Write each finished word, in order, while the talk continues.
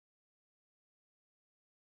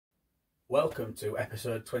Welcome to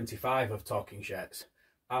episode 25 of Talking Shirts.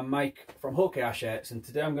 I'm Mike from Hauraki Shirts, and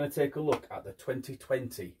today I'm going to take a look at the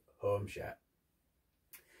 2020 home shirt.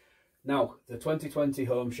 Now, the 2020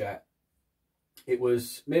 home shirt, it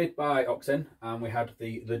was made by Oxen, and we had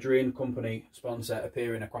the Drain Company sponsor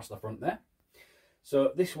appearing across the front there.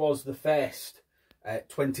 So this was the first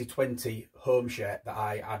 2020 home shirt that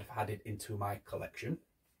I had added into my collection,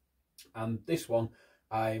 and this one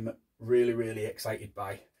I'm really excited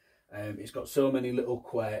by. It's got so many little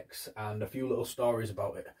quirks and a few little stories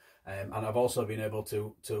about it, and I've also been able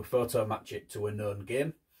to photo match it to a known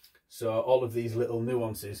game. So all of these little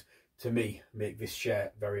nuances to me make this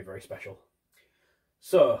shirt very special.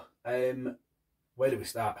 So where do we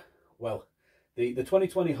start? Well, the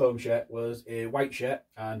 2020 home shirt was a white shirt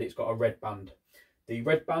and it's got a red band. The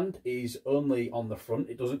red band is only on the front.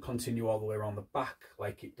 It doesn't continue all the way around the back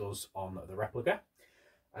like it does on the replica.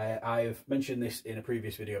 I've mentioned this in a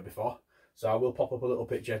previous video before, so I will pop up a little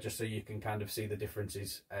picture just so you can kind of see the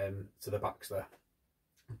differences to the backs there.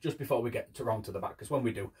 Just before we get around to the back, because when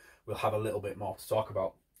we do, we'll have a little bit more to talk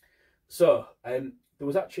about. So there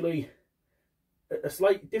was actually a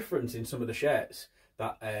slight difference in some of the shirts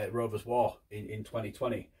that Rovers wore in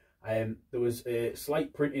 2020. There was a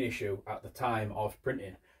slight printing issue at the time of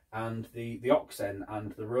printing, and the Oxen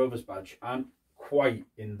and the Rovers badge aren't quite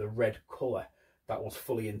in the red colour that was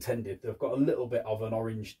fully intended. They've got a little bit of an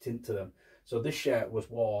orange tint to them. So this shirt was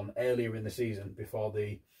worn earlier in the season before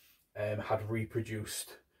they had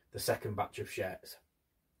reproduced the second batch of shirts.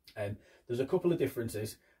 There's a couple of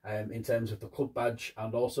differences in terms of the club badge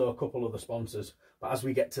and also a couple of the sponsors, but as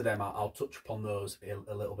we get to them I'll touch upon those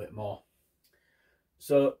a little bit more.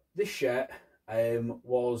 So this shirt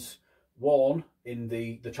was worn in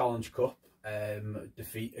the Challenge Cup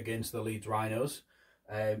defeat against the Leeds Rhinos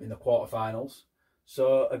in the quarterfinals.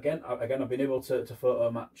 So again, I've been able to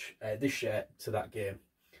photo match this shirt to that game.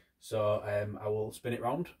 So I will spin it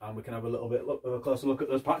round and we can have a little bit of a closer look at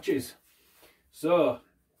those patches. So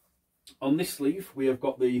on this sleeve we have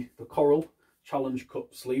got the Coral Challenge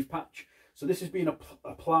Cup sleeve patch. So this has been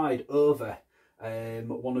applied over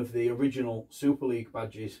one of the original Super League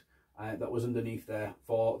badges that was underneath there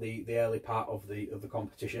for the early part of the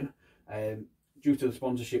competition. Due to the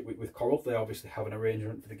sponsorship with Coral, they obviously have an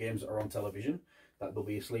arrangement for the games that are on television that there'll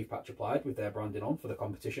be a sleeve patch applied with their branding on for the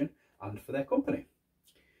competition and for their company.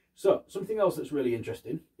 So something else that's really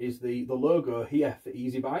interesting is the logo here for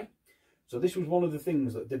Easy Buy. So this was one of the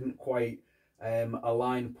things that didn't quite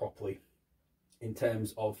align properly in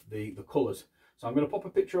terms of the colours. So I'm going to pop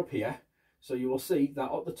a picture up here so you will see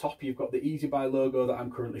that at the top you've got the Easy Buy logo that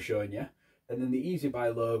I'm currently showing you, and then the Easy Buy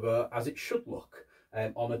logo as it should look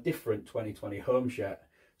on a different 2020 home shirt.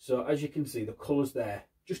 So as you can see, the colours there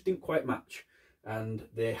just didn't quite match, and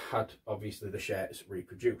they had obviously the shirts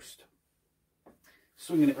reproduced.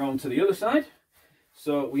 Swinging it around to the other side,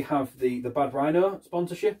 so we have the Bad Rhino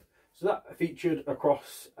sponsorship. So that featured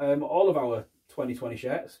across all of our 2020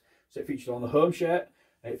 shirts. So it featured on the home shirt,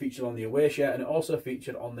 it featured on the away shirt, and it also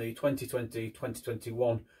featured on the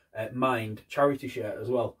 2020-2021 Mind charity shirt as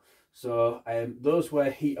well. So those were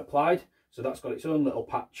heat applied. So that's got its own little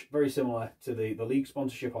patch, very similar to the league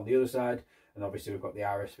sponsorship on the other side. And obviously we've got the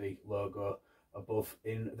RSV logo above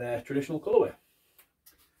in their traditional colourway.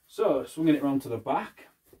 So swinging it around to the back.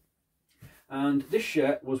 And this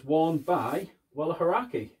shirt was worn by Weller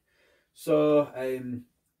Hauraki. So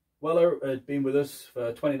Weller had been with us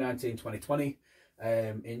for 2019-2020.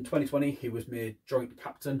 In 2020 he was made joint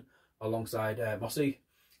captain alongside Mossy.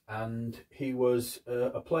 And he was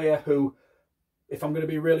a player who, if I'm going to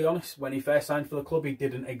be really honest, when he first signed for the club, he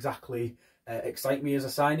didn't exactly excite me as a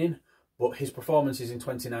signing, but his performances in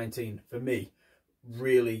 2019, for me,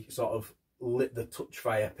 really sort of lit the touch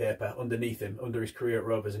fire paper underneath him, under his career at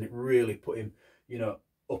Rovers, and it really put him, you know,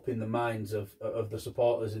 up in the minds of the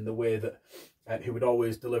supporters in the way that he would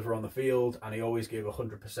always deliver on the field, and he always gave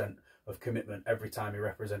 100% of commitment every time he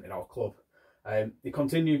represented our club. He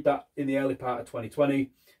continued that in the early part of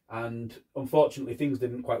 2020, and unfortunately things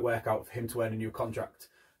didn't quite work out for him to earn a new contract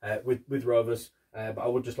with Rovers, but I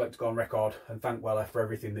would just like to go on record and thank Weller for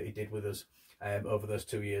everything that he did with us over those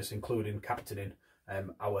 2 years, including captaining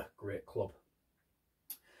our great club.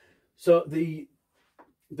 So the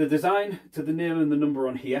design to the name and the number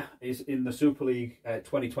on here is in the Super League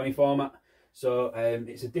 2020 format. So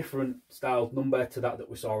it's a different styled number to that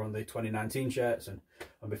we saw on the 2019 shirts, and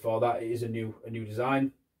before that it is a new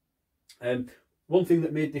design. One thing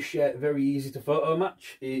that made this shirt very easy to photo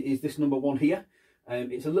match is this number 1 here.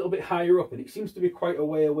 It's a little bit higher up, and it seems to be quite a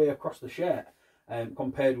way away across the shirt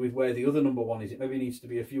compared with where the other number 1 is. It maybe needs to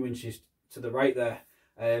be a few inches to the right there,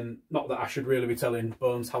 Not that I should really be telling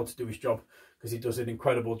Bones how to do his job, because he does an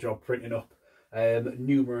incredible job printing up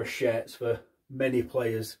numerous shirts for many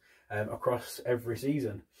players across every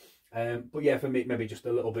season. But yeah, for me, maybe just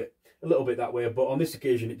a little bit that way. But on this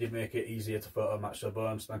occasion, it did make it easier to photo match. So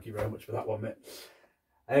Bones, thank you very much for that one, mate.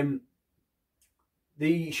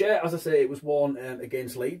 The shirt, as I say, it was worn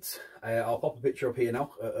against Leeds. I'll pop a picture up here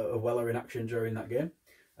now of Weller in action during that game.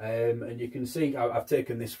 And you can see I've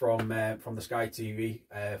taken this from the Sky TV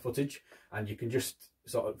footage, and you can just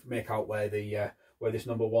sort of make out where this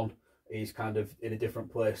number 1 is kind of in a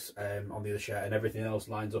different place on the other shirt, and everything else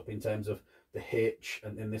lines up in terms of the H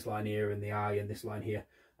and in this line here, and the I and this line here.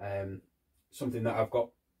 Something that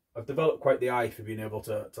I've developed quite the eye for being able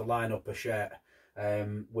to line up a shirt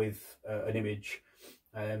with an image.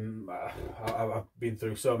 I've been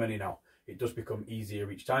through so many now. It does become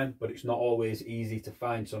easier each time, but it's not always easy to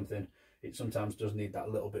find something. It sometimes does need that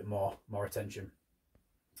little bit more attention.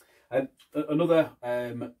 Another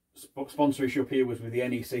sponsor issue up here was with the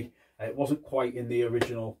NEC. It wasn't quite in the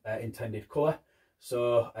original intended colour,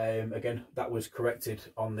 so again, that was corrected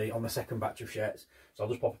on the second batch of shirts. So I'll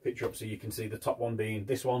just pop a picture up so you can see the top one being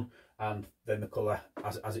this one, and then the colour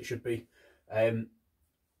as it should be.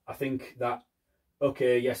 I think that,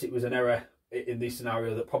 okay, yes, it was an error in this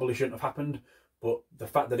scenario that probably shouldn't have happened, but the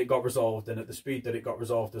fact that it got resolved, and at the speed that it got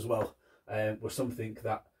resolved as well, was something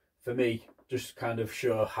that, for me, just kind of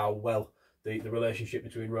show how well the relationship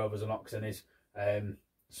between Rovers and Oxen is.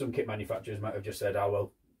 Some kit manufacturers might have just said, oh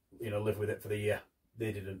well, you know, live with it for the year.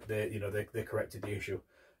 They didn't. They corrected the issue,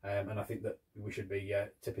 and I think that we should be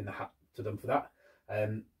tipping the hat to them for that.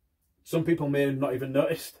 Some people may have not even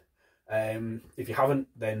noticed. If you haven't,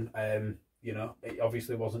 then you know, it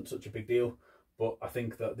obviously wasn't such a big deal. But I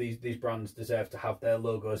think that these brands deserve to have their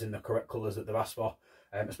logos in the correct colours that they've asked for,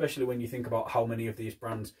 especially when you think about how many of these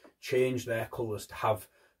brands change their colours to have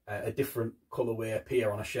a different colourway appear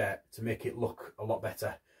on a shirt to make it look a lot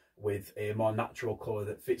better, with a more natural colour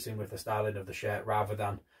that fits in with the styling of the shirt rather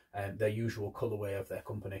than their usual colourway of their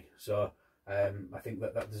company. So I think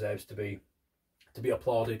that deserves to be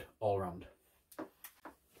applauded all round.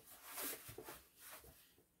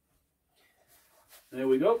 There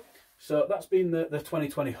we go. So that's been the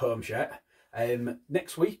 2020 home shirt.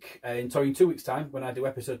 Next week, in 2 weeks' time, when I do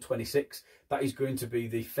episode 26, that is going to be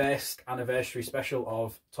the first anniversary special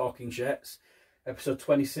of Talking Shirts. Episode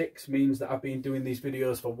 26 means that I've been doing these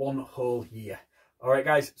videos for 1 whole year. Alright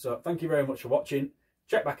guys, so thank you very much for watching.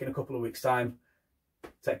 Check back in a couple of weeks' time.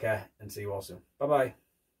 Take care and see you all soon. Bye bye.